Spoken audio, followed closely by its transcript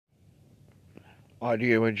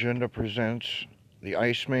Audio Agenda presents The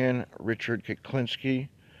Iceman, Richard Kuklinski,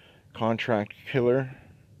 Contract Killer,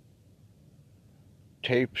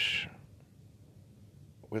 tapes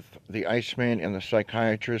with the Iceman and the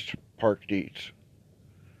psychiatrist, Park Dietz.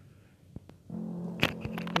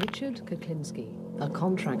 Richard Kuklinski, a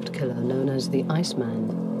contract killer known as the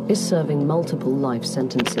Iceman, is serving multiple life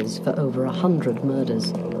sentences for over 100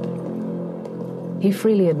 murders. He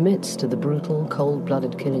freely admits to the brutal,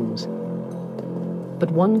 cold-blooded killings. But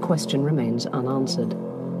one question remains unanswered.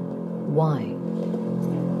 Why?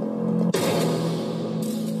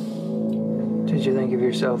 Did you think of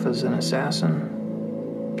yourself as an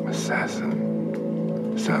assassin?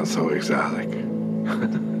 Assassin? Sounds so exotic.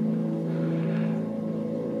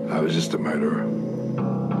 I was just a murderer.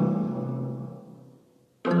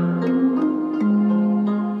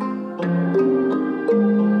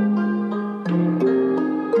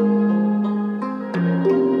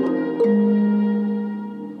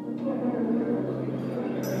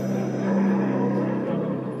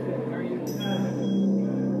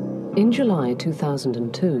 In July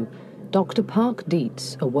 2002, Dr. Park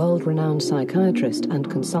Dietz, a world-renowned psychiatrist and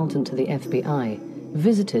consultant to the FBI,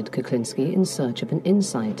 visited Kuklinski in search of an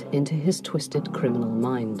insight into his twisted criminal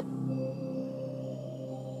mind.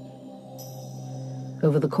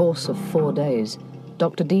 Over the course of 4 days,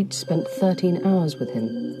 Dr. Dietz spent 13 hours with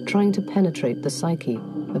him, trying to penetrate the psyche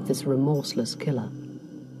of this remorseless killer.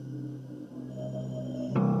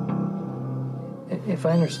 If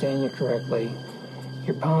I understand you correctly,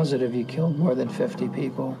 you're positive you killed more than 50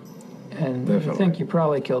 people. And Definitely. You think you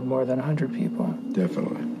probably killed more than 100 people.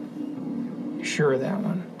 Definitely. You're sure of that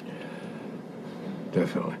one?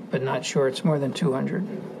 Definitely. But not sure it's more than 200?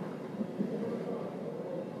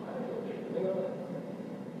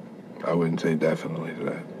 I wouldn't say definitely to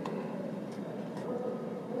that.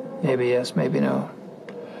 Maybe yes, maybe no.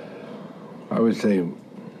 I would say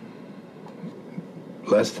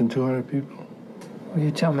less than 200 people. Well, you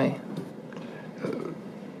tell me.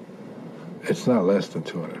 It's not less than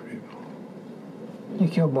 200 people. You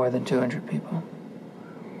killed more than 200 people.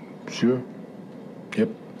 Sure. Yep.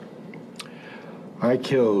 I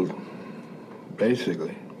killed,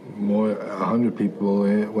 basically, 100 people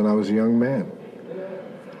when I was a young man.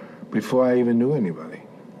 Before I even knew anybody.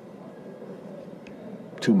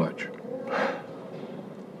 Too much.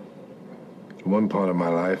 One part of my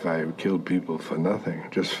life, I killed people for nothing.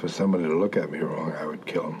 Just for somebody to look at me wrong, I would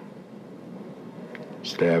kill them.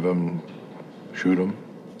 Stab them, shoot them.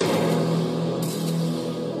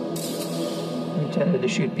 You tended to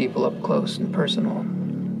shoot people up close and personal.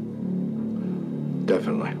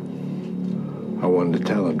 Definitely. I wanted to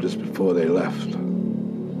tell them just before they left.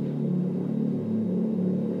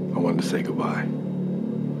 I wanted to say goodbye.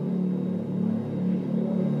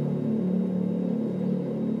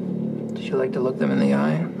 Did you like to look them in the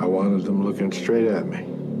eye? I wanted them looking straight at me.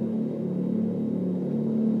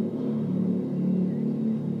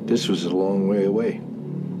 This was a long way away,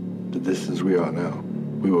 the distance we are now.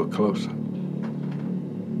 We were closer.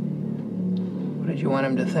 What did you want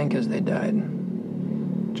them to think as they died?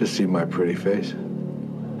 Just see my pretty face.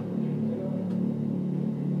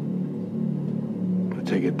 I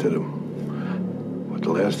take it to them. But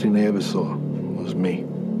the last thing they ever saw was me.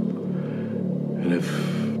 And if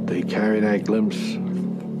they carry that glimpse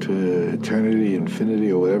to eternity,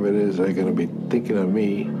 infinity, or whatever it is, they're going to be thinking of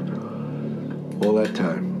me all that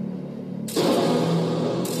time.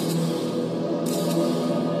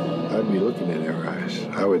 I'd be looking in their eyes.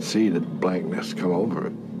 I would see the blankness come over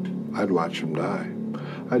it. I'd watch them die.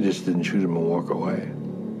 I just didn't shoot them and walk away.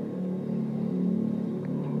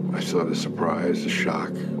 I saw the surprise, the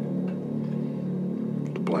shock,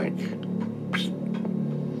 the blank. Psst.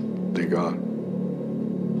 They're gone.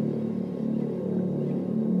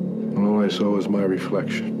 And all I saw was my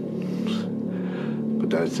reflection. But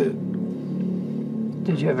that's it.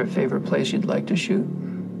 Did you have a favorite place you'd like to shoot?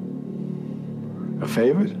 A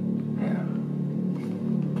favorite? Yeah.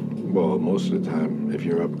 Well, most of the time, if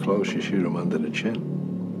you're up close, you shoot them under the chin.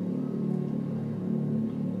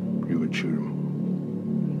 You would shoot him.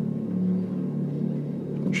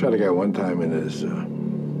 Shot a guy one time in his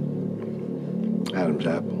Adam's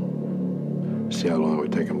apple. See how long it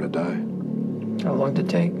would take him to die. How long did it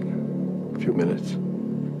take? A few minutes.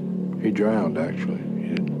 He drowned, actually.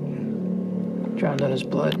 Drowned in his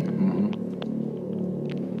blood. Mm-hmm.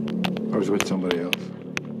 I was with somebody else.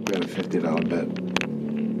 We had a $50 bet.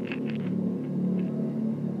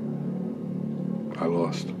 I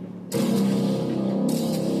lost.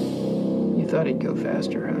 You thought he'd go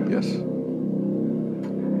faster, huh? Yes.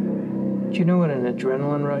 Do you know what an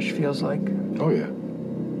adrenaline rush feels like? Oh, yeah.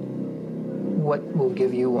 What will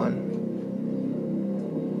give you one?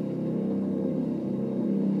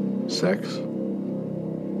 Sex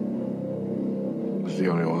was the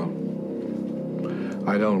only one.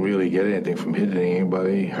 I don't really get anything from hitting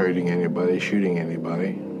anybody, hurting anybody, shooting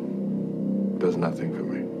anybody. Does nothing for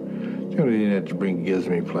me. The only thing that gives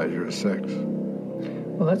me pleasure is sex.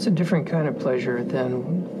 Well, that's a different kind of pleasure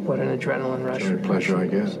than what an adrenaline rush The only pleasure I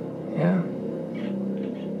get. Yeah.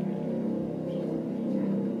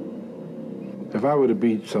 If I were to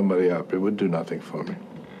beat somebody up, it would do nothing for me.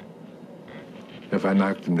 If I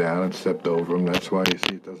knocked him down and stepped over him, that's why you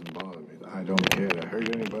see it doesn't bother me. I don't care to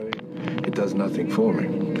hurt anybody. It does nothing for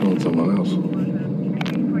me. Killing someone else.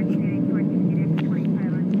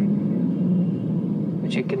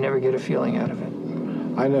 But you could never get a feeling out of it.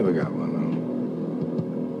 I never got one, though.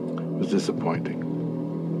 It was disappointing.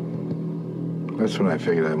 That's when I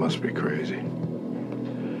figured I must be crazy.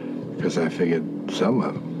 Because I figured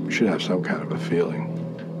someone should have some kind of a feeling.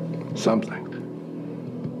 Something.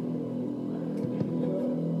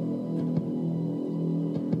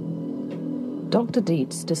 Dr.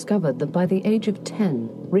 Dietz discovered that by the age of 10,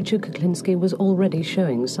 Richard Kuklinski was already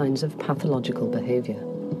showing signs of pathological behavior.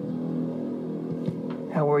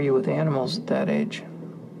 How were you with animals at that age?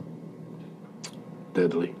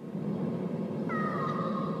 Deadly.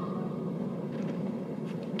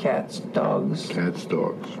 Cats, dogs? Cats,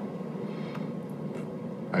 dogs.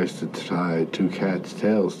 I used to tie two cats'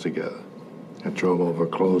 tails together. I drove over a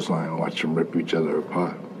clothesline and watched them rip each other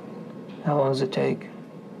apart. How long does it take?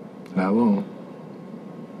 Not long.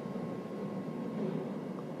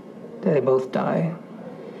 Did they both die?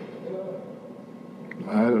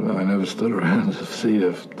 I don't know. I never stood around to see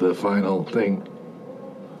the final thing.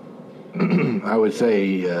 I would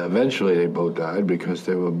say eventually they both died because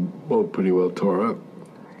they were both pretty well tore up.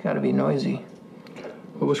 Gotta be noisy.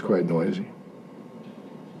 It was quite noisy.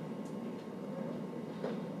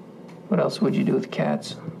 What else would you do with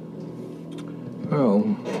cats? Well,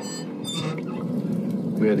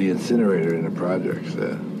 we had the incinerator in the projects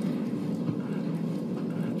there.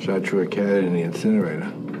 So I threw a cat in the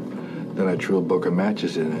incinerator. Then I threw a book of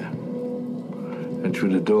matches in there. And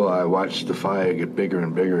through the door, I watched the fire get bigger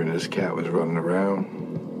and bigger, and this cat was running around,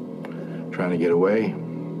 trying to get away.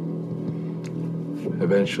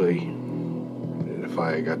 Eventually, the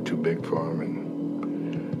fire got too big for him,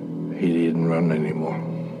 and he didn't run anymore.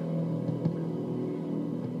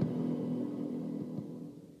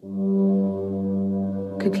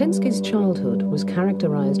 Kuklinski's childhood was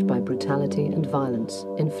characterized by brutality and violence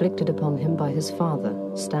inflicted upon him by his father,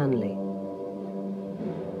 Stanley.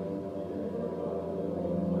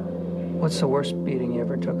 What's the worst beating you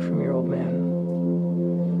ever took from your old man?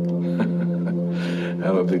 I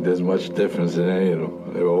don't think there's much difference in any of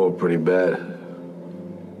them. They were all pretty bad.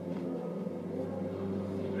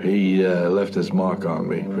 He left his mark on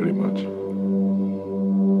me, pretty much.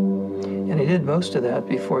 And he did most of that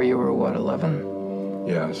before you were, what, 11?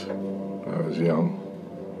 Yes, I was young.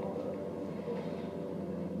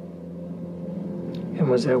 And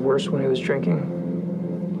was that worse when he was drinking?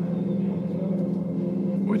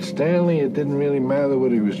 With Stanley, it didn't really matter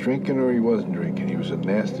whether he was drinking or he wasn't drinking. He was a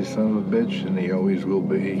nasty son of a bitch, and he always will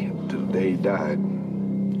be till the day he died.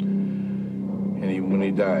 And even when he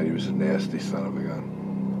died, he was a nasty son of a gun.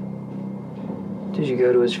 Did you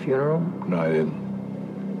go to his funeral? No, I didn't.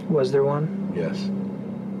 Was there one? Yes.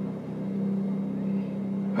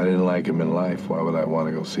 I didn't like him in life. Why would I want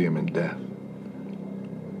to go see him in death?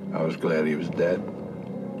 I was glad he was dead.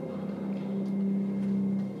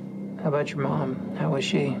 How about your mom? How was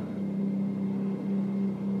she?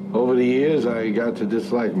 Over the years, I got to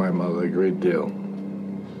dislike my mother a great deal.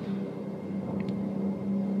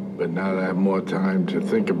 But now that I have more time to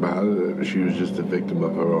think about it, she was just a victim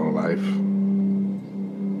of her own life.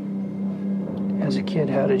 As a kid,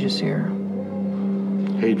 how did you see her?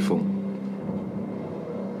 Hateful.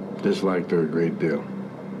 Disliked her a great deal.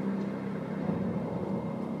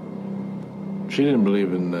 She didn't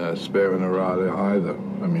believe in sparing a rod either.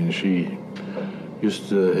 I mean, she used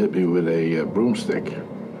to hit me with a broomstick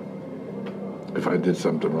if I did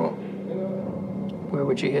something wrong. Where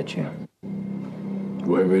would she hit you?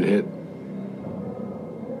 Wherever it hit.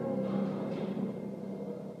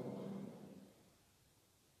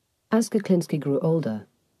 As Kuklinski grew older,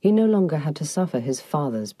 he no longer had to suffer his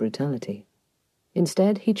father's brutality.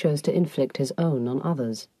 Instead, he chose to inflict his own on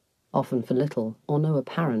others, often for little or no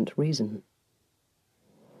apparent reason.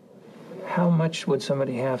 How much would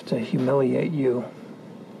somebody have to humiliate you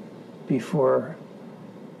before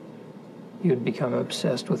you'd become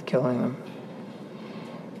obsessed with killing them?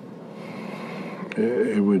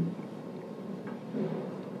 It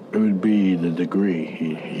would be the degree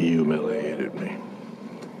he humiliated me.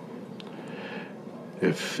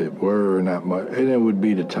 if it were not much, and it would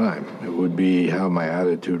be the time. It would be how my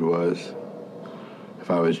attitude was. If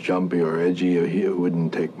I was jumpy or edgy, it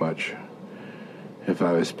wouldn't take much. If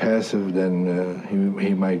I was passive, then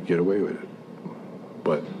he might get away with it.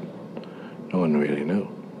 But no one really knew.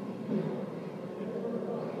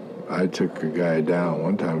 I took a guy down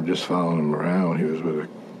one time, just following him around. He was with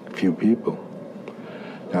a few people.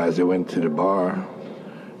 Now, as they went to the bar,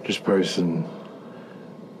 this person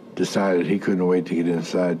decided he couldn't wait to get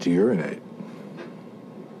inside to urinate.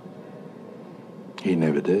 He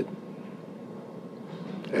never did.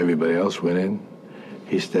 Everybody else went in.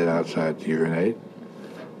 He stayed outside to urinate.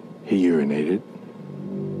 He urinated.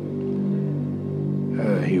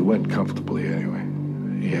 He went comfortably anyway.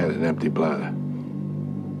 He had an empty bladder.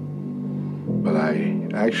 But I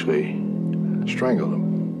actually strangled him.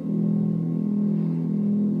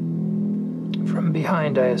 From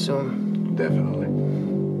behind, I assume. Definitely.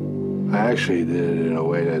 I actually did it in a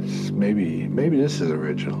way that's maybe this is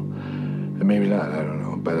original, and maybe not. I don't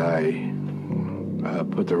know. But I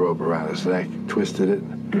put the rope around his neck, twisted it,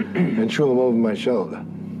 and threw him over my shoulder,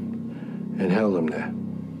 and held him there.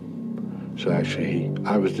 So actually,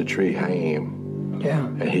 I was the tree hanging him. Yeah.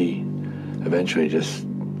 And he eventually just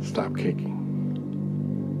stopped kicking.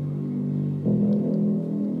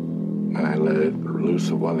 And I let it loose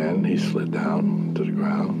at one end. He slid down to the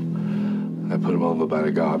ground. I put him over by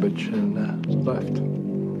the garbage and left.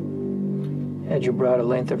 Had you brought a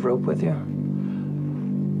length of rope with you?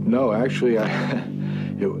 No, actually,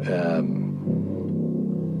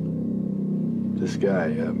 this guy,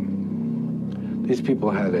 these people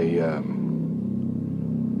had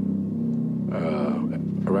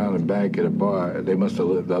around the back at a bar. They must have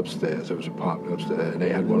lived upstairs. There was an apartment upstairs, and they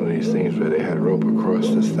had one of these things where they had rope across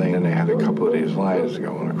this thing, and they had a couple of these lines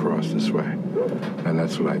going across this way. And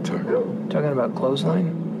that's what I took. Talking about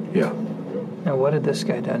clothesline? Yeah. Now, what had this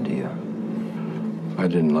guy done to you? I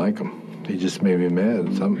didn't like him. He just made me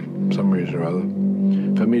mad, some reason or other.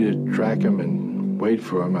 For me to track him and wait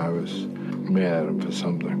for him, I was mad at him for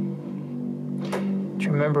something. Do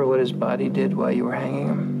you remember what his body did while you were hanging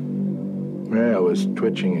him? Yeah, I was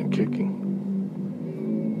twitching and kicking.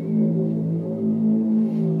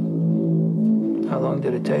 How long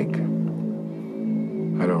did it take?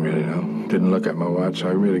 I don't really know. Didn't look at my watch, so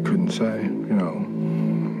I really couldn't say. You know,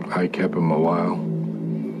 I kept him a while.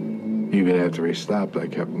 Even after he stopped, I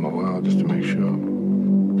kept him a while just to make sure.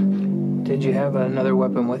 Did you have another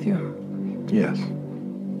weapon with you? Yes.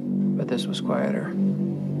 But this was quieter.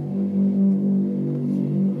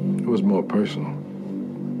 It was more personal.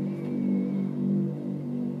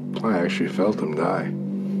 I actually felt him die.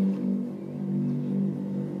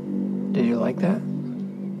 Did you like that?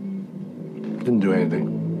 Didn't do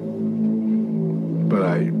anything. But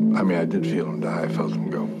I did feel him die. I felt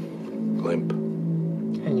him go limp.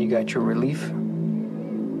 And you got your relief?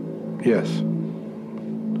 Yes.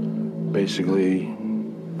 Basically,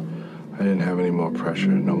 I didn't have any more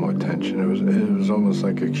pressure, no more tension. It was almost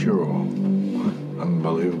like a cure-all.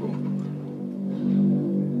 Unbelievable.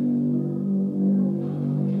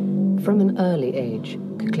 From an early age,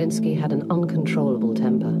 Kuklinski had an uncontrollable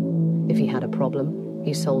temper. If he had a problem,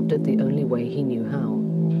 he solved it the only way he knew how.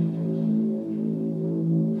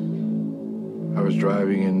 I was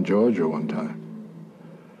driving in Georgia one time,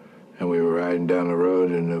 and we were riding down the road,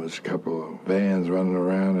 and there was a couple of vans running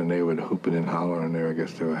around, and they were hooping and hollering there. I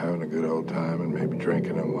guess they were having a good old time and maybe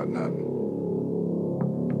drinking and whatnot.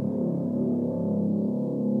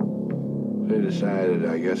 They decided,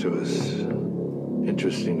 I guess it was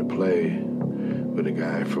interesting to play with a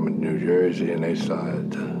guy from New Jersey, and they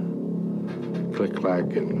started to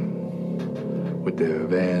click-clack and with their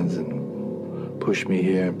vans and push me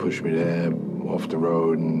here and push me there off the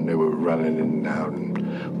road, and they were running in and out, and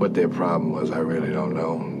what their problem was, I really don't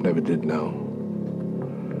know. Never did know.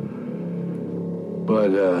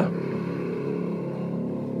 But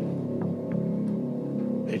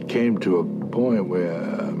it came to a point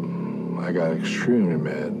where I got extremely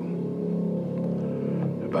mad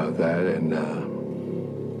about that, and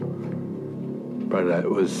but it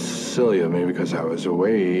was silly of me because I was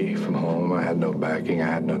away from home. I had no backing. I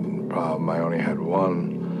had no problem. I only had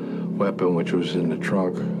one weapon, which was in the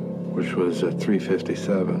trunk, which was a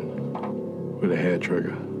 .357 with a hair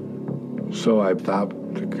trigger. So I stopped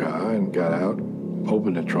the car and got out,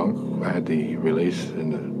 opened the trunk. I had the release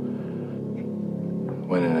went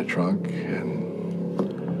in the trunk and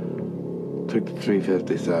took the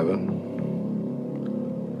 .357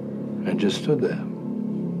 and just stood there.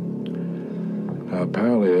 Now,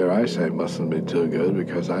 apparently their eyesight mustn't be too good,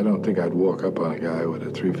 because I don't think I'd walk up on a guy with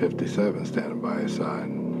a .357 standing by his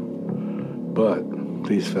side. But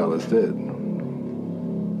these fellas did.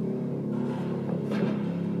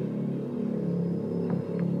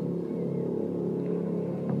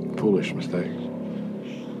 foolish mistakes.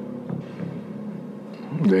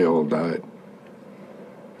 They all died.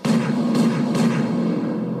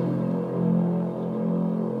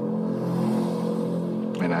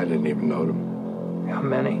 And I didn't even know them. How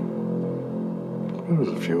many? There was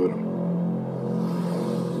a few of them.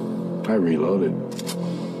 I reloaded.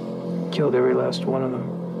 Killed every last one of them.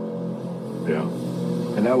 Yeah.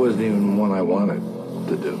 And that wasn't even one I wanted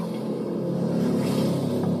to do.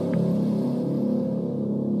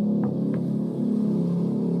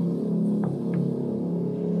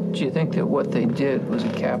 Do you think that what they did was a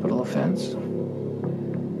capital offense?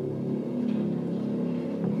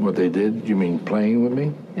 What they did? You mean playing with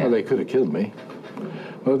me? Yeah. Well, they could have killed me.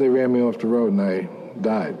 Well, they ran me off the road and I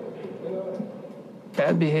died.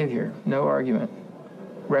 Bad behavior, no argument.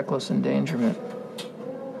 Reckless endangerment.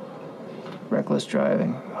 Reckless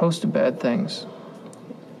driving. Host of bad things.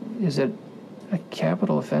 Is it a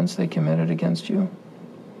capital offense they committed against you?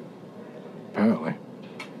 Apparently.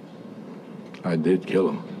 I did kill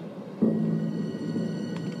him.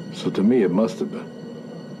 So to me, it must have been.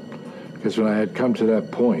 Because when I had come to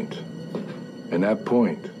that point, and that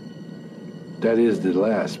point, that is the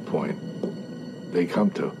last point they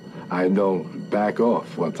come to. I don't back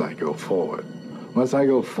off once I go forward. Once I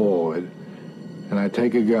go forward and I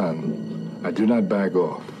take a gun, I do not back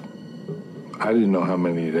off. I didn't know how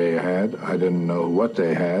many they had. I didn't know what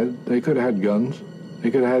they had. They could have had guns.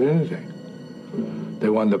 They could have had anything. They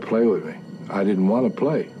wanted to play with me. I didn't want to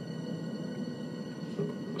play.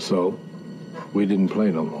 So we didn't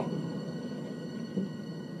play no more.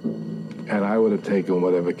 And I would have taken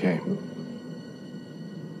whatever came.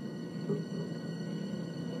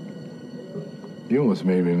 You almost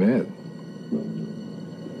made me mad.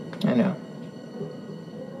 I know.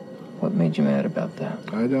 What made you mad about that?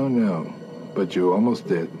 I don't know, but you almost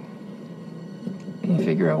did. Can you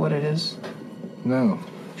figure out what it is? No.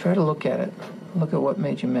 Try to look at it. Look at what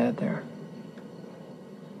made you mad there.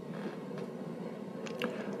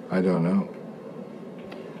 I don't know.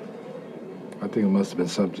 I think it must have been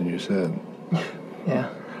something you said. Yeah.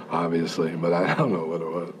 Obviously, but I don't know what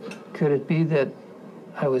it was. Could it be that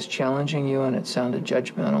I was challenging you and it sounded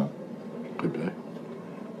judgmental? Could be.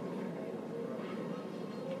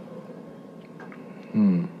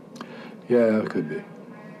 Yeah, it could be.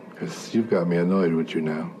 Because you've got me annoyed with you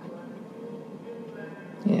now.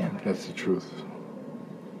 Yeah. That's the truth.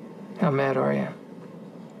 How mad are you?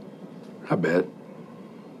 I bet.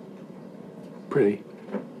 Pretty.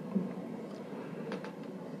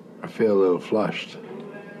 I feel a little flushed.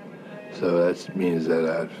 So that means that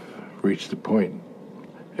I've reached a point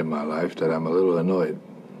in my life that I'm a little annoyed.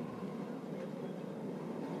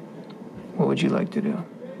 What would you like to do?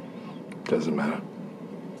 Doesn't matter.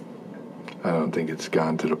 I don't think it's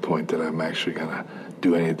gone to the point that I'm actually going to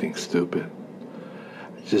do anything stupid.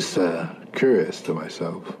 Just curious to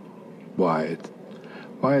myself why it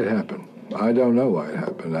happened. I don't know why it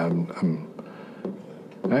happened. I'm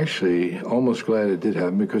actually almost glad it did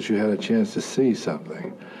happen because you had a chance to see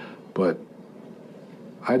something. But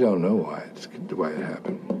I don't know why it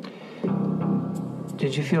happened.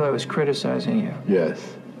 Did you feel I was criticizing you? Yes,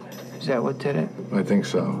 Is that what did it? I think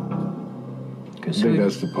so. I 'Cause think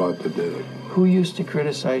that's the part that did it. who used to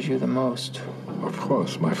criticize you the most? Of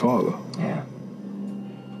course, my father. Yeah.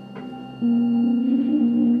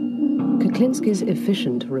 Kuklinski's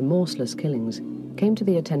efficient, remorseless killings came to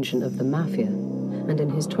the attention of the mafia, and in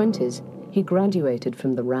his 20s, he graduated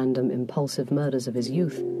from the random, impulsive murders of his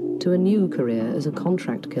youth to a new career as a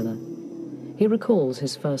contract killer. He recalls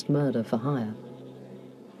his first murder for hire.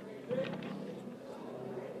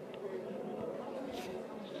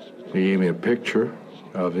 He gave me a picture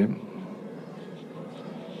of him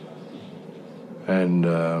and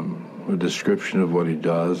a description of what he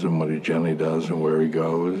does and what he generally does and where he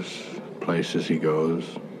goes, places he goes.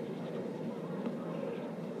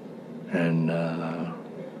 And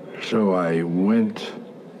so I went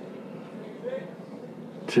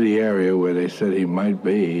to the area where they said he might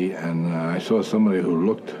be, and I saw somebody who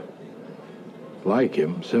looked like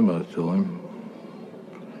him, similar to him.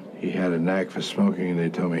 He had a knack for smoking, and they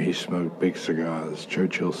told me he smoked big cigars,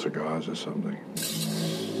 Churchill cigars or something.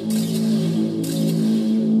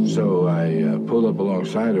 So I pulled up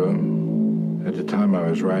alongside of him. At the time, I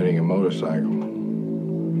was riding a motorcycle.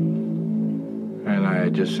 And I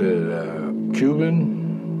just said,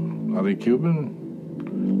 Cuban? Are they Cuban?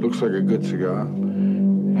 Looks like a good cigar.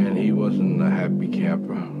 And he wasn't a happy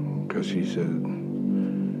camper, because he said,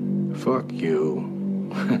 fuck you.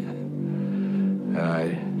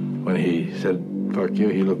 And when he said, fuck you,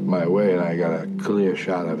 he looked my way, and I got a clear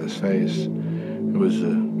shot of his face. It was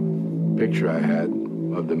a picture I had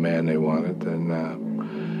of the man they wanted, and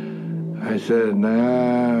I said,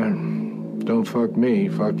 nah, don't fuck me,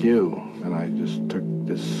 fuck you. And I just took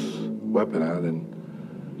this weapon out and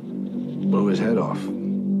blew his head off.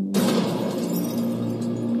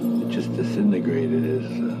 It just disintegrated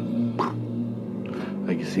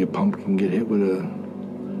like you see a pumpkin get hit with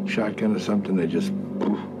a shotgun or something, they just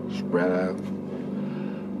spread out.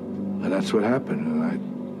 And that's what happened. And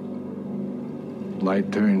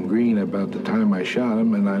light turned green about the time I shot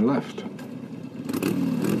him, and I left.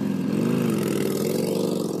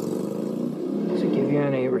 Does it give you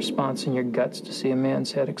any response in your guts to see a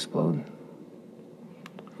man's head explode?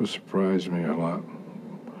 It surprised me a lot.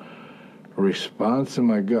 A response in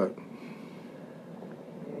my gut.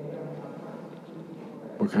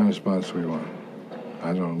 What kind of response do we want?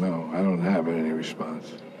 I don't know. I don't have any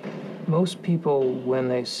response. Most people, when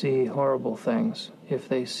they see horrible things, if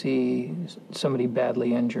they see somebody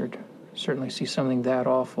badly injured, certainly see something that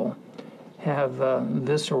awful, have a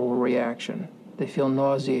visceral reaction. They feel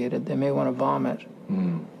nauseated. They may want to vomit.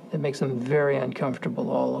 It makes them very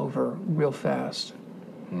uncomfortable all over real fast.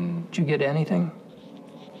 Did you get anything?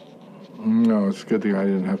 No, it's a good thing I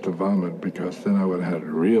didn't have to vomit, because then I would have had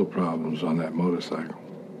real problems on that motorcycle.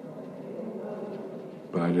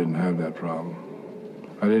 But I didn't have that problem.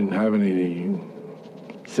 I didn't have any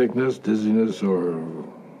sickness, dizziness, or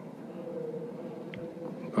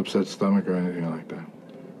upset stomach or anything like that.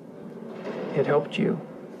 It helped you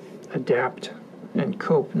adapt and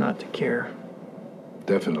cope not to care.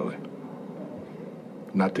 Definitely.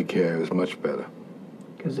 Not to care is much better.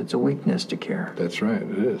 Because it's a weakness to care. That's right,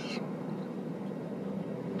 it is.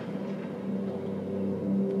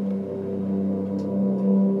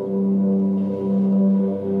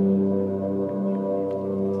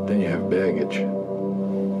 Then you have baggage.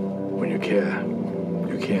 When you care,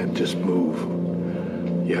 you can't just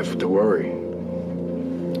move. You have to worry.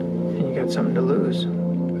 And you got something to lose.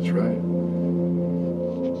 That's right.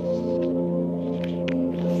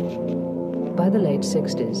 By the late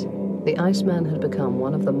 60s, the Iceman had become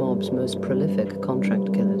one of the mob's most prolific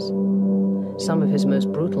contract killers. Some of his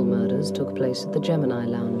most brutal murders took place at the Gemini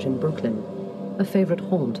Lounge in Brooklyn, a favorite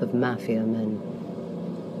haunt of mafia men.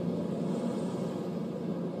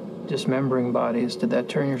 Dismembering bodies, did that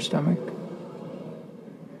turn your stomach?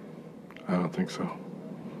 I don't think so.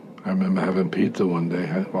 I remember having pizza one day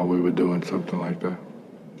while we were doing something like that.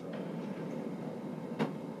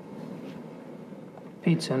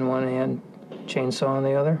 Pizza in one hand, chainsaw in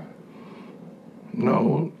the other?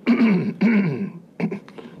 No. I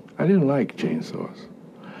didn't like chainsaws.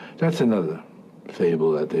 That's another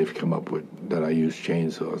fable that they've come up with, that I use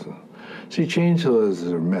chainsaws. See, chainsaws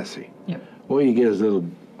are messy. Yep. All you get is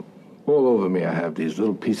all over me I have these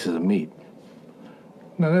little pieces of meat.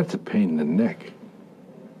 Now that's a pain in the neck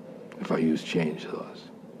if I use chainsaws.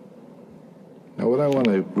 Now would I want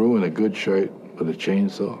to ruin a good shirt with a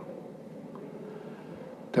chainsaw?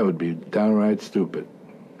 That would be downright stupid.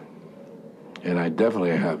 And I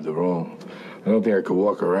definitely have the wrong. I don't think I could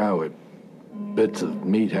walk around with bits of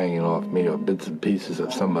meat hanging off me or bits and pieces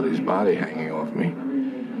of somebody's body hanging off me.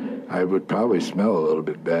 I would probably smell a little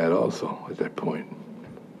bit bad also at that point.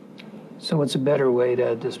 So what's a better way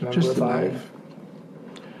to dismember Just a a body? knife.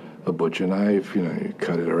 A butcher knife, you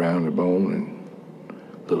cut it around the bone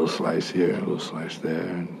and a little slice here, a little slice there,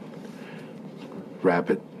 and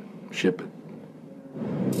wrap it, ship it.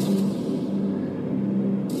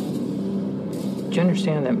 Do you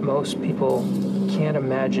understand that most people can't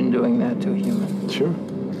imagine doing that to a human? Sure.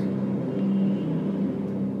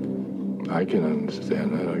 I can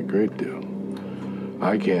understand that a great deal.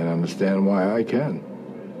 I can't understand why I can.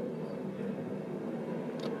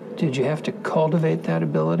 Did you have to cultivate that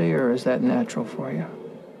ability, or is that natural for you?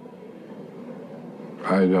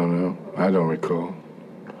 I don't know. I don't recall.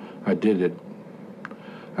 I did it.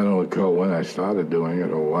 I don't recall when I started doing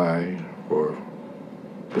it or why, or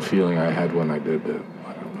the feeling I had when I did it.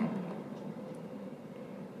 I don't know.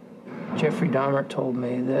 Jeffrey Dahmer told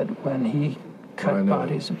me that when he cut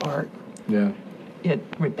bodies apart, Yeah. it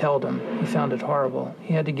repelled him. He found it horrible.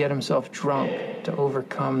 He had to get himself drunk to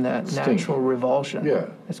overcome that Sting. natural revulsion. Yeah.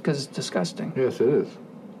 It's because it's disgusting. Yes, it is.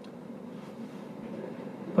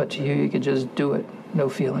 But to you could just do it. No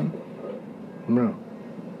feeling. No.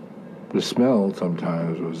 The smell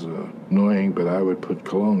sometimes was annoying, but I would put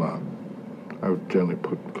cologne on. I would generally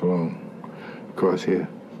put cologne across here,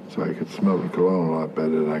 so I could smell the cologne a lot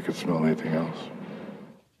better than I could smell anything else.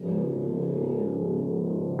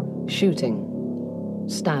 Shooting,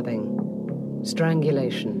 stabbing,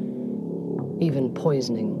 strangulation, even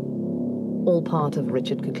poisoning, all part of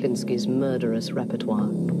Richard Kuklinski's murderous repertoire.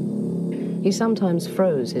 He sometimes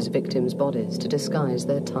froze his victims' bodies to disguise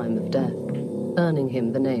their time of death. earning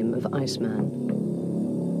him the name of Iceman.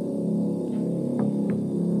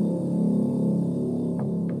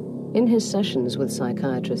 In his sessions with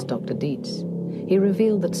psychiatrist Dr. Dietz, he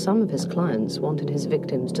revealed that some of his clients wanted his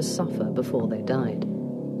victims to suffer before they died.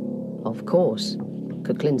 Of course,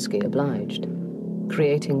 Kuklinski obliged,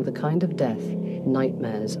 creating the kind of death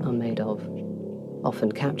nightmares are made of,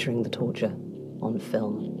 often capturing the torture on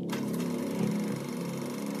film.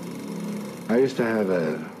 I used to have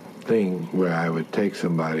a thing where I would take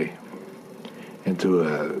somebody into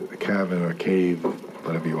a cabin or cave,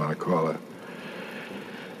 whatever you want to call it,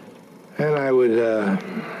 and I would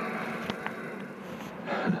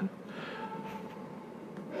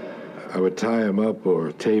tie them up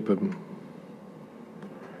or tape them,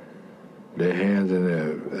 their hands and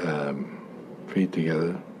their feet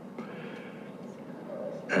together,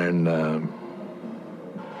 and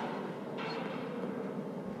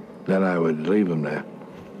then I would leave them there,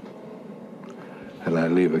 and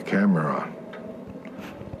I'd leave a camera on,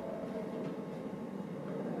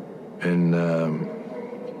 and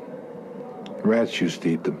rats used to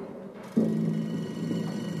eat them.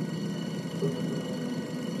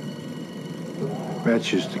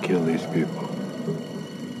 Rats used to kill these people.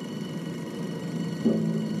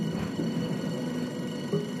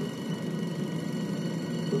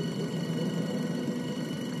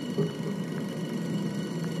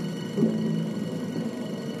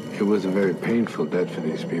 It was a very painful death for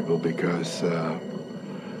these people because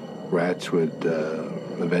rats would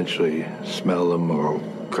eventually smell them or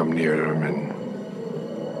come near them and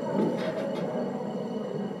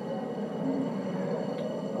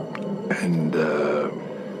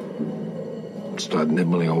start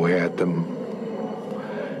nibbling away at them.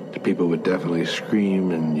 The people would definitely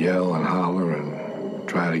scream and yell and holler and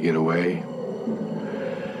try to get away.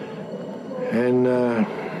 And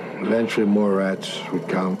eventually more rats would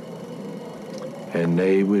come, and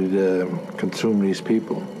they would consume these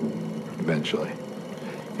people eventually,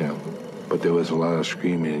 you know. But there was a lot of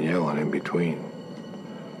screaming and yelling in between.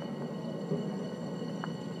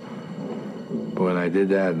 But when I did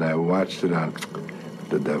that and I watched it on,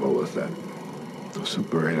 the devil was that?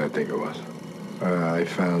 Super 8, I think it was. I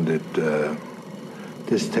found it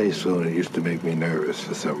distasteful, and it used to make me nervous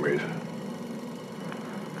for some reason.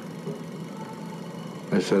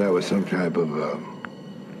 I said that was some type of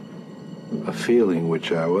a feeling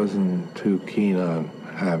which I wasn't too keen on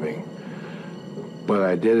having. But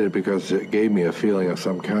I did it because it gave me a feeling of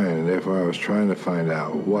some kind, and therefore I was trying to find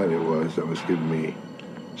out what it was that was giving me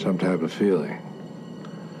some type of feeling.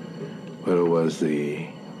 Whether it was the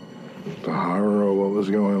horror of what was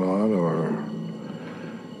going on, or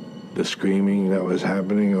the screaming that was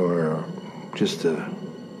happening, or just the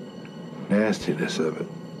nastiness of it.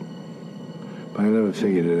 But I never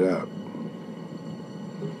figured it out.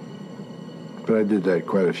 But I did that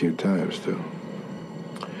quite a few times, too.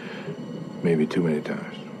 Maybe too many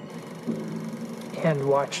times. And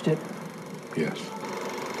watched it? Yes.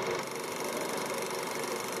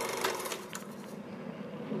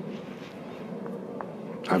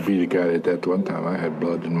 I beat a guy to death one time. I had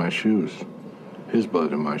blood in my shoes. His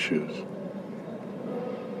blood in my shoes.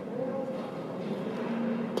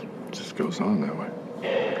 It just goes on that way.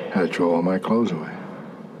 Had to throw all my clothes away.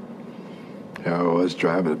 There I was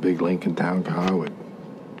driving a big Lincoln Town car with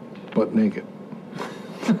butt naked.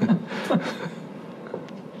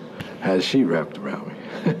 Had a sheet wrapped around me.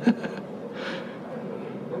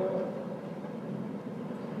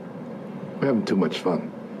 We're having too much fun.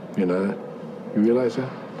 You know that? You realize that?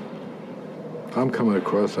 I'm coming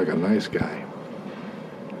across like a nice guy.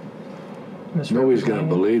 Nobody's going to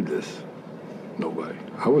believe this. Nobody.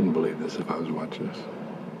 I wouldn't believe this if I was watching this.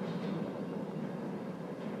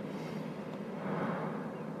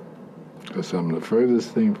 Because I'm the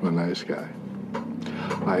furthest thing from a nice guy.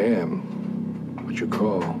 I am what you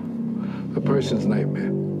call a person's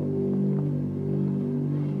nightmare.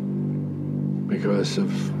 Because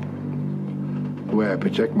of the way I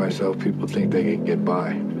project myself, people think they can get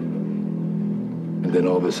by. And then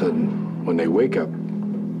all of a sudden, when they wake up,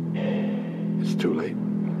 it's too late.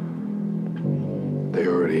 They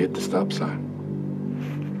already hit the stop sign.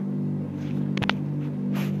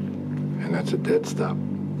 And that's a dead stop.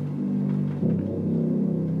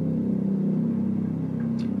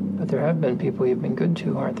 But there have been people you've been good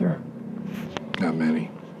to, aren't there? Not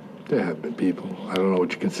many. There have been people. I don't know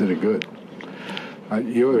what you consider good.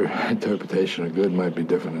 Your interpretation of good might be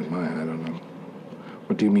different than mine. I don't know.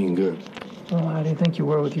 What do you mean good? Well, how do you think you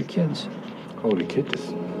were with your kids? Oh, the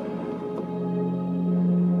kids.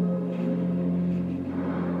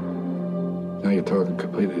 Now you're talking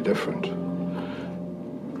completely different.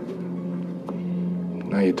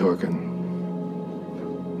 Now you're talking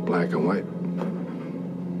black and white.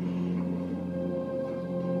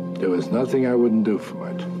 There was nothing I wouldn't do for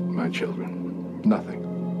my children. Nothing.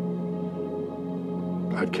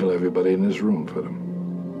 I'd kill everybody in this room for them.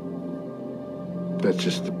 That's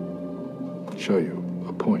just to show you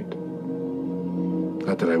a point.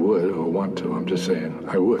 Not that I would or want to, I'm just saying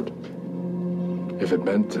I would. If it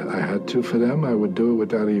meant I had to for them, I would do it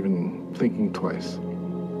without even thinking twice.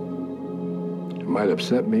 It might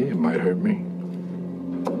upset me, it might hurt me,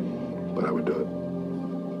 but I would do it.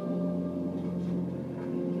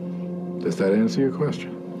 Does that answer your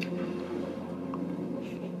question?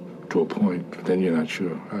 To a point, but then you're not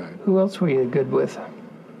sure. All right. Who else were you good with?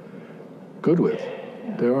 Good with?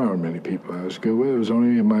 There aren't many people I was good with. It was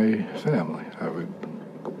only my family. I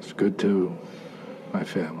was good to my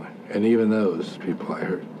family. And even those people I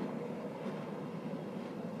hurt.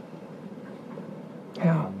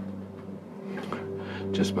 How?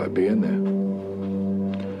 Just by being there.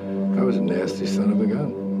 I was a nasty son of a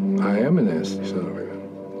gun. I am a nasty son of a gun.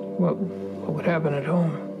 What would happen at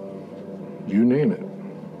home? You name it.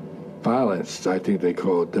 Violence, I think they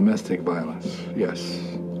call it domestic violence. Yes,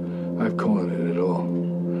 I've called it all.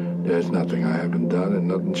 There's nothing I haven't done and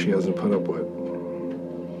nothing she hasn't put up with.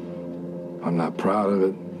 I'm not proud of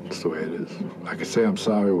it. It's the way it is. I could say I'm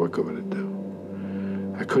sorry, what good would it do?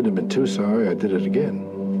 I couldn't have been too sorry, I did it again.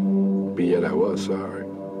 But yet I was sorry.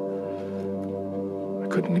 I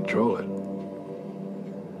couldn't control it.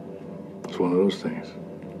 It's one of those things.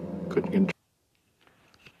 Couldn't control.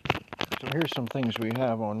 So here's some things we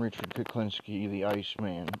have on Richard Kuklinski, the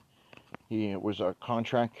Iceman. He was a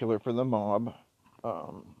contract killer for the mob.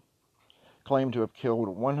 Claimed to have killed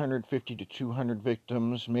 150 to 200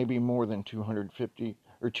 victims, maybe more than 250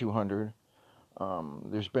 or 200.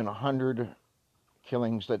 There's been 100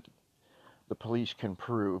 killings that the police can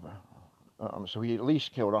prove. So he at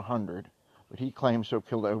least killed 100, but he claims to have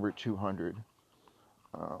killed over 200.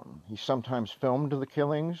 He sometimes filmed the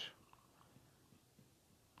killings.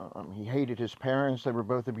 He hated his parents. They were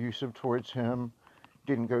both abusive towards him.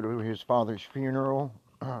 Didn't go to his father's funeral.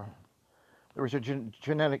 There was a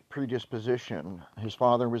genetic predisposition. His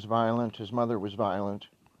father was violent. His mother was violent.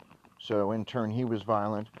 So in turn, he was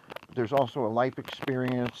violent. There's also a life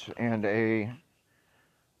experience and a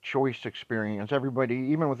choice experience. Everybody,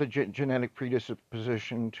 even with a genetic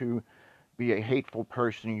predisposition to be a hateful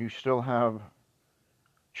person, you still have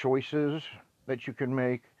choices that you can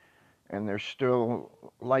make, and there's still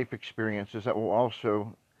life experiences that will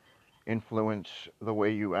also influence the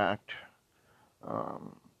way you act.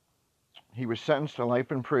 He was sentenced to life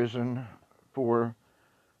in prison for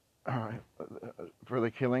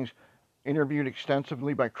the killings. Interviewed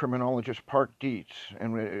extensively by criminologist Park Dietz,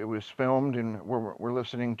 and it was filmed, and we're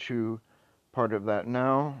listening to part of that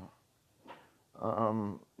now.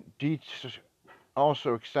 Dietz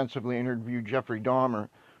also extensively interviewed Jeffrey Dahmer,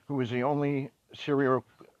 who was the only serial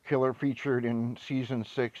killer featured in season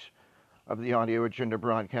 6 of the Audio Agenda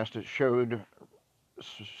broadcast that showed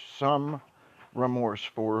some remorse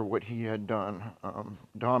for what he had done.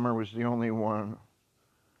 Dahmer was the only one.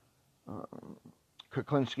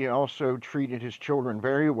 Kuklinski also treated his children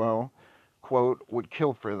very well, quote, would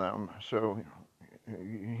kill for them. So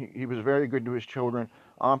he was very good to his children,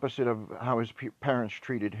 opposite of how his parents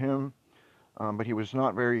treated him, but he was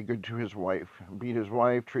not very good to his wife. Beat his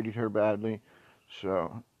wife, treated her badly.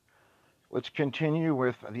 So let's continue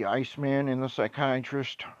with the Iceman and the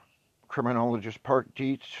psychiatrist, criminologist Park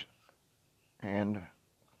Dietz, and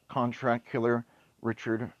contract killer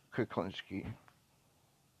Richard Kuklinski.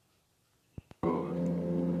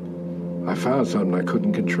 I found something I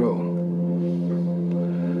couldn't control.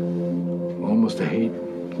 Almost a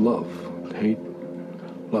hate-love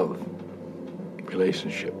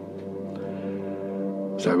relationship.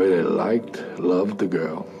 So I really loved the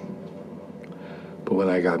girl. But when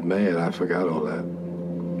I got mad, I forgot all that.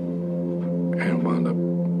 And wound up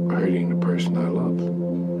hurting the person I loved.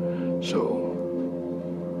 So,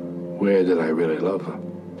 where did I really love her?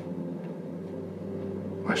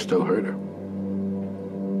 I still hurt her.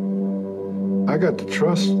 I got to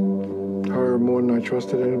trust her more than I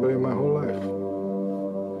trusted anybody in my whole life.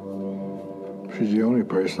 She's the only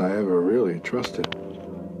person I ever really trusted.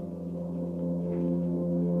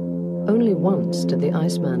 Only once did the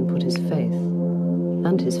Iceman put his faith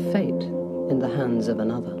and his fate in the hands of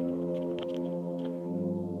another.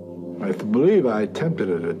 I believe I tempted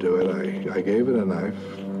her to do it. I gave her a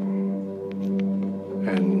knife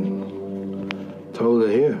and told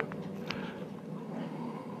her,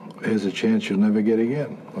 here's a chance you'll never get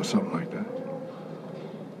again, or something like that.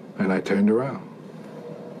 And I turned around.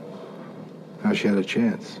 Now she had a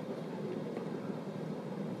chance.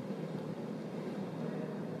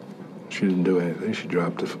 She didn't do anything. She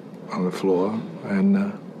dropped it on the floor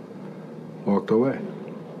and walked away.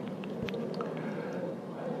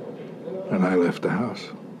 And I left the house.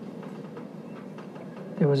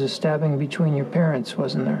 There was a stabbing between your parents,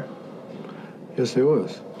 wasn't there? Yes, there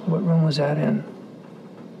was. What room was that in?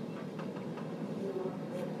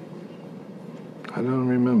 I don't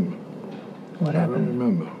remember. What I don't happened?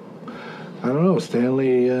 remember. I don't know.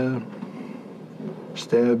 Stanley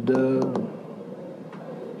stabbed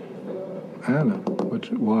Anna.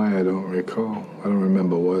 Why, I don't recall. I don't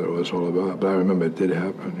remember what it was all about, but I remember it did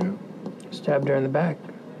happen, yeah. Stabbed her in the back.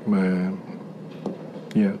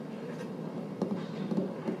 Yeah.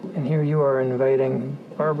 And here you are inviting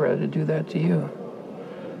Barbara to do that to you.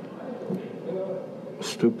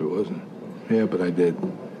 Stupid, wasn't it? Yeah, but I did.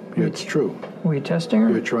 Yeah, it's true. Were you testing her?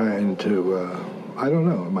 You're trying to, I don't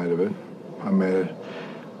know, it might have been.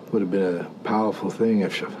 Would have been a powerful thing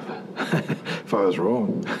if if I was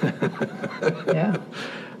wrong. Yeah.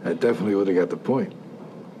 I definitely would have got the point.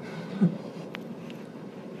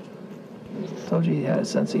 Told you had a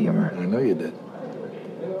sense of humor. I know you did.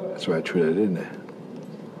 That's why I threw that in there.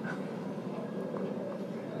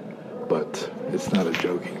 But it's not a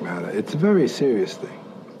joking matter. It's a very serious thing.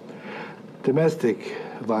 Domestic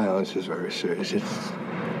violence is very serious.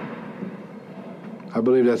 I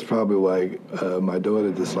believe that's probably why my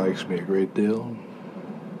daughter dislikes me a great deal.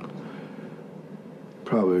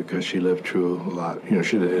 Probably because she lived through a lot. You know,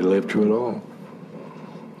 she didn't live through it all.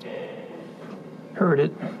 Heard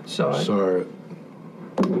it, saw it. Saw it.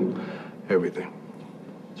 Everything.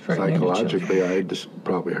 It's frightening to Psychologically, I just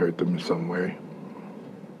probably hurt them in some way.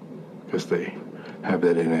 Because they have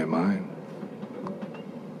that in their mind.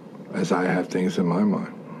 As I have things in my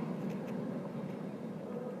mind.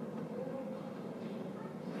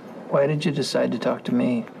 Why did you decide to talk to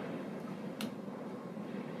me?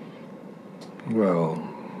 Well,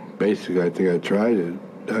 basically, I think I tried it.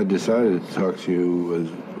 I decided to talk to you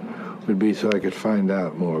would be so I could find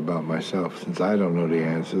out more about myself, since I don't know the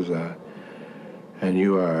answers, and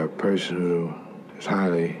you are a person who is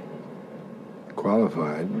highly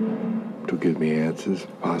qualified to give me answers,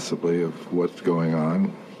 possibly, of what's going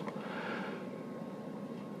on.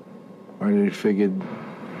 I figured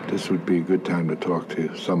this would be a good time to talk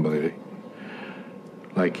to somebody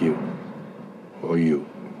like you, or you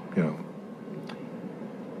know.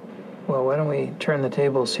 Well, why don't we turn the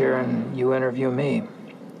tables here and you interview me?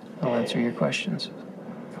 I'll answer your questions.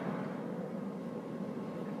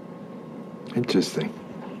 Interesting.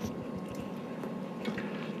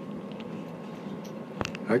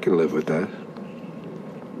 I can live with that.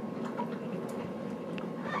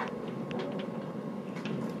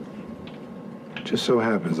 Just so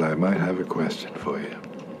happens I might have a question for you.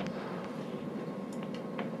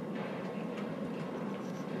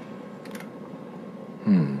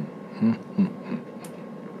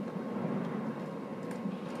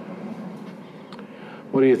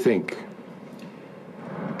 What do you think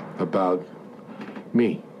about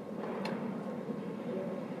me?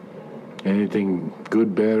 Anything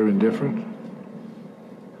good, bad, or indifferent?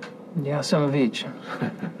 Yeah, some of each.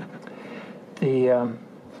 The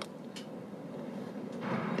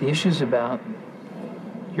issues about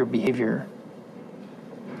your behavior,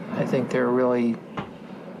 I think there are really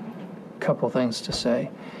a couple things to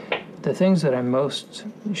say. The things that I'm most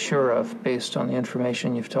sure of, based on the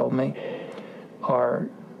information you've told me, are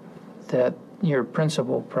that your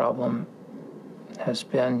principal problem has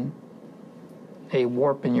been a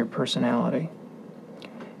warp in your personality.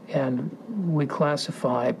 And we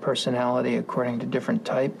classify personality according to different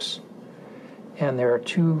types. And there are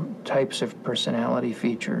two types of personality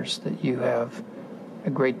features that you have a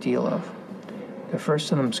great deal of. The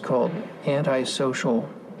first of them is called antisocial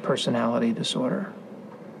personality disorder.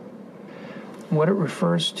 What it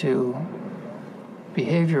refers to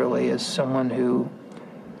behaviorally is someone who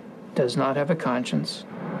does not have a conscience,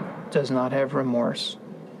 does not have remorse,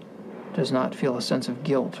 does not feel a sense of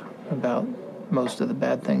guilt about most of the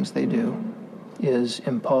bad things they do, is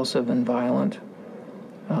impulsive and violent.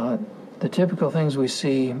 The typical things we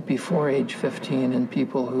see before age 15 in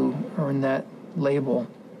people who earn that label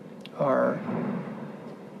are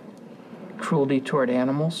cruelty toward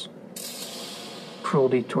animals,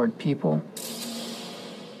 cruelty toward people.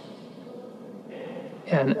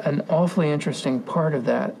 And an awfully interesting part of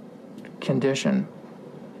that condition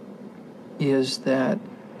is that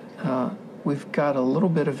we've got a little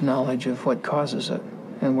bit of knowledge of what causes it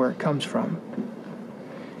and where it comes from.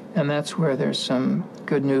 And that's where there's some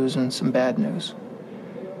good news and some bad news.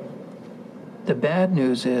 The bad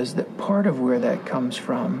news is that part of where that comes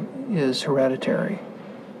from is hereditary.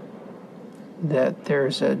 That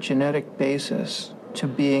there's a genetic basis to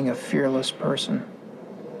being a fearless person.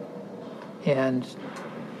 And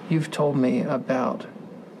you've told me about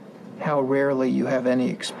how rarely you have any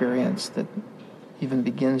experience that even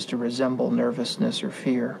begins to resemble nervousness or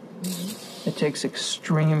fear. It takes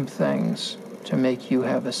extreme things to make you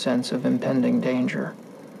have a sense of impending danger.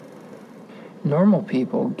 Normal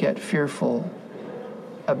people get fearful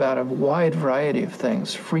about a wide variety of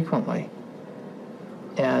things frequently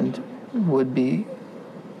and would be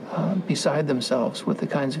beside themselves with the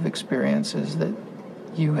kinds of experiences that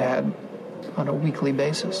you had on a weekly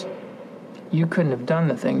basis. You couldn't have done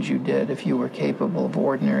the things you did if you were capable of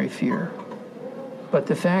ordinary fear. But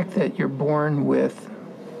the fact that you're born with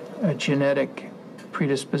a genetic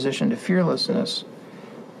predisposition to fearlessness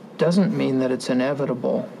doesn't mean that it's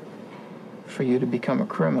inevitable for you to become a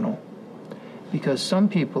criminal. Because some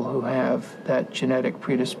people who have that genetic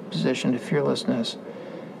predisposition to fearlessness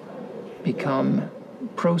become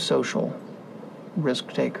pro-social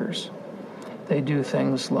risk takers. They do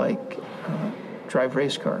things like drive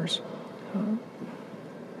race cars,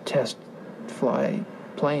 test fly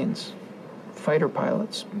planes, fighter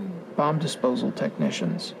pilots, bomb disposal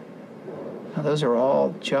technicians. Now, those are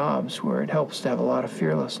all jobs where it helps to have a lot of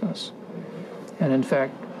fearlessness. And in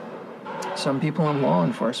fact, some people in law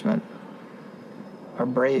enforcement are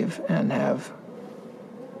brave and have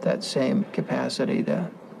that same capacity to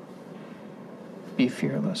be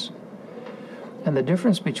fearless. And the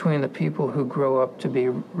difference between the people who grow up to be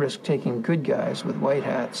risk-taking good guys with white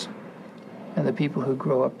hats and the people who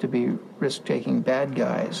grow up to be risk-taking bad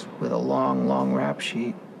guys with a long, long rap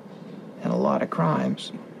sheet and a lot of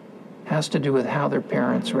crimes has to do with how their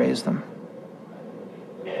parents raise them.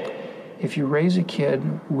 If you raise a kid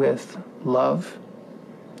with love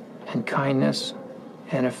and kindness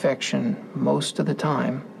and affection most of the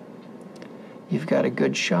time, you've got a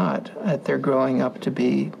good shot at their growing up to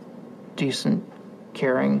be decent,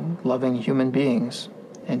 caring, loving human beings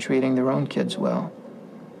and treating their own kids well.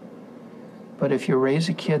 But if you raise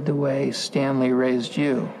a kid the way Stanley raised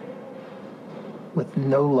you, with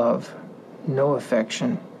no love, no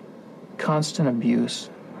affection, constant abuse,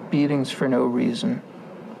 beatings for no reason,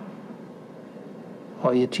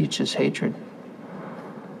 all you teach is hatred.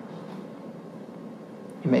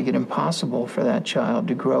 You make it impossible for that child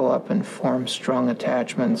to grow up and form strong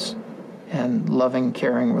attachments and loving,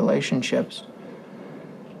 caring relationships,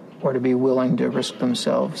 or to be willing to risk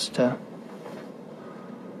themselves to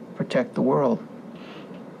protect the world.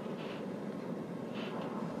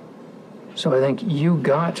 So I think you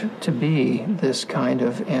got to be this kind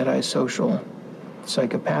of antisocial,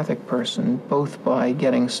 psychopathic person, both by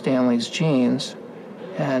getting Stanley's genes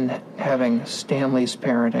and having Stanley's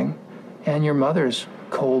parenting and your mother's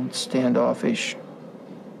cold, standoffish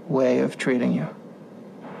way of treating you.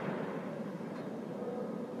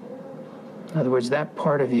 In other words, that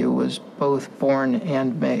part of you was both born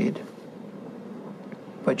and made.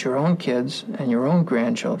 But your own kids and your own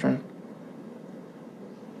grandchildren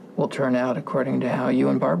will turn out according to how you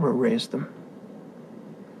and Barbara raised them,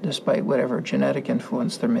 despite whatever genetic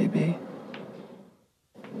influence there may be.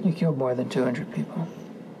 You killed more than 200 people.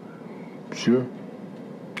 Sure.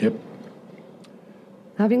 Yep.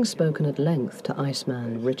 Having spoken at length to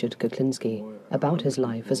Iceman Richard Kuklinski about his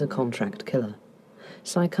life as a contract killer,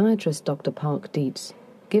 psychiatrist Dr. Park Dietz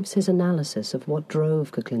gives his analysis of what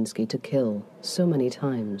drove Kuklinski to kill so many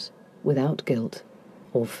times without guilt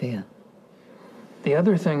or fear. The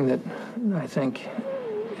other thing that I think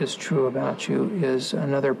is true about you is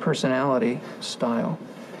another personality style,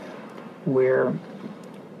 where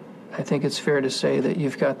I think it's fair to say that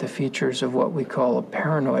you've got the features of what we call a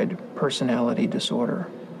paranoid personality disorder.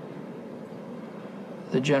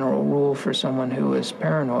 The general rule for someone who is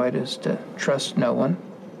paranoid is to trust no one,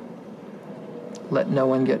 let no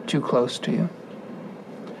one get too close to you,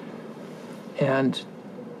 and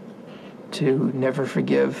to never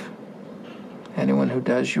forgive anyone who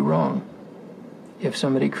does you wrong. If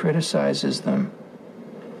somebody criticizes them,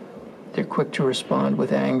 they're quick to respond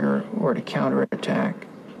with anger or to counterattack.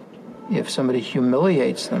 If somebody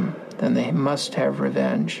humiliates them, then they must have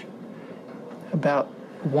revenge. About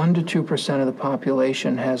 1 to 2% of the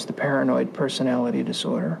population has the paranoid personality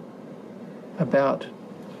disorder. About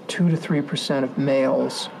 2 to 3% of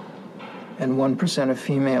males and 1% of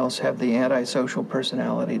females have the antisocial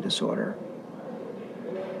personality disorder.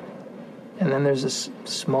 And then there's this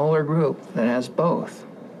smaller group that has both.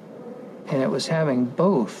 And it was having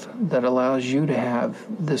both that allows you to have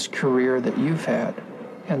this career that you've had,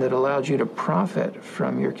 and that allowed you to profit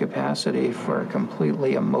from your capacity for a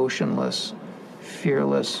completely emotionless,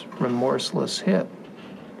 fearless, remorseless hit.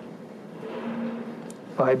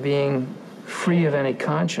 By being free of any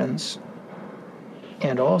conscience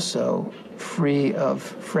and also free of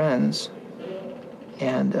friends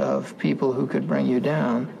and of people who could bring you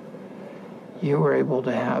down, you were able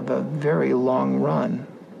to have a very long run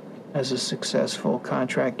as a successful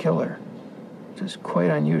contract killer, which is quite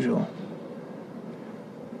unusual.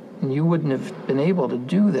 And you wouldn't have been able to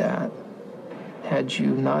do that had you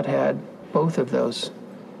not had both of those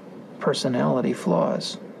personality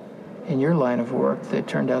flaws in your line of work that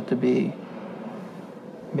turned out to be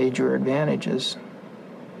major advantages,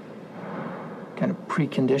 kind of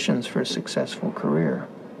preconditions for a successful career.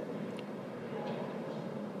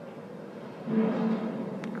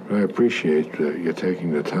 I appreciate you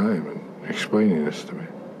taking the time and explaining this to me.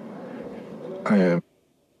 I am.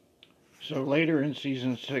 So later in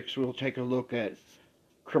season 6, we'll take a look at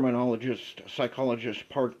criminologist, psychologist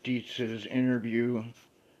Park Dietz's interview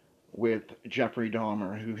with Jeffrey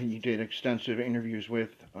Dahmer, who he did extensive interviews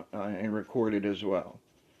with and recorded as well.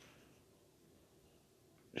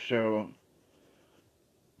 So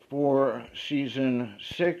for season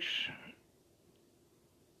 6,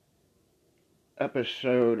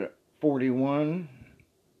 episode 41.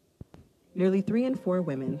 Nearly 3 in 4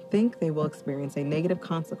 women think they will experience a negative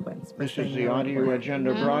consequence. This is the Audio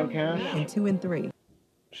Agenda broadcast. And 2 in 3.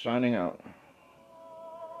 Signing out.